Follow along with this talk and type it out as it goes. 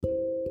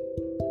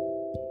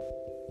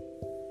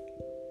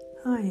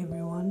Hi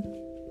everyone.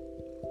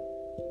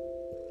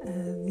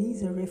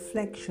 These are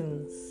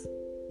reflections,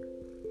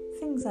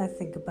 things I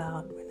think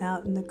about when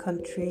out in the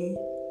country,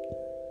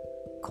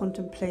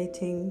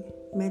 contemplating,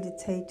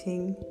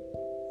 meditating,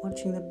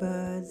 watching the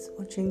birds,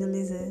 watching the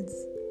lizards,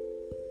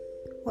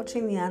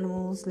 watching the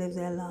animals live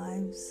their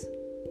lives,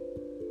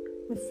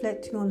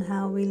 reflecting on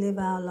how we live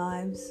our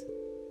lives,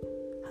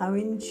 how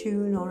in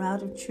tune or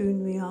out of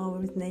tune we are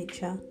with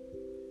nature.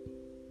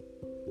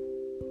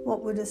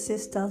 What would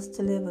assist us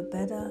to live a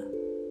better,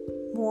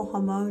 more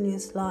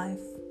harmonious life?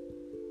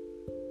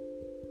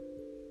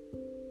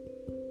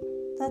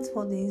 That's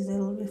what these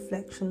little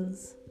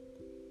reflections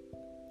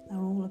are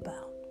all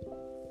about.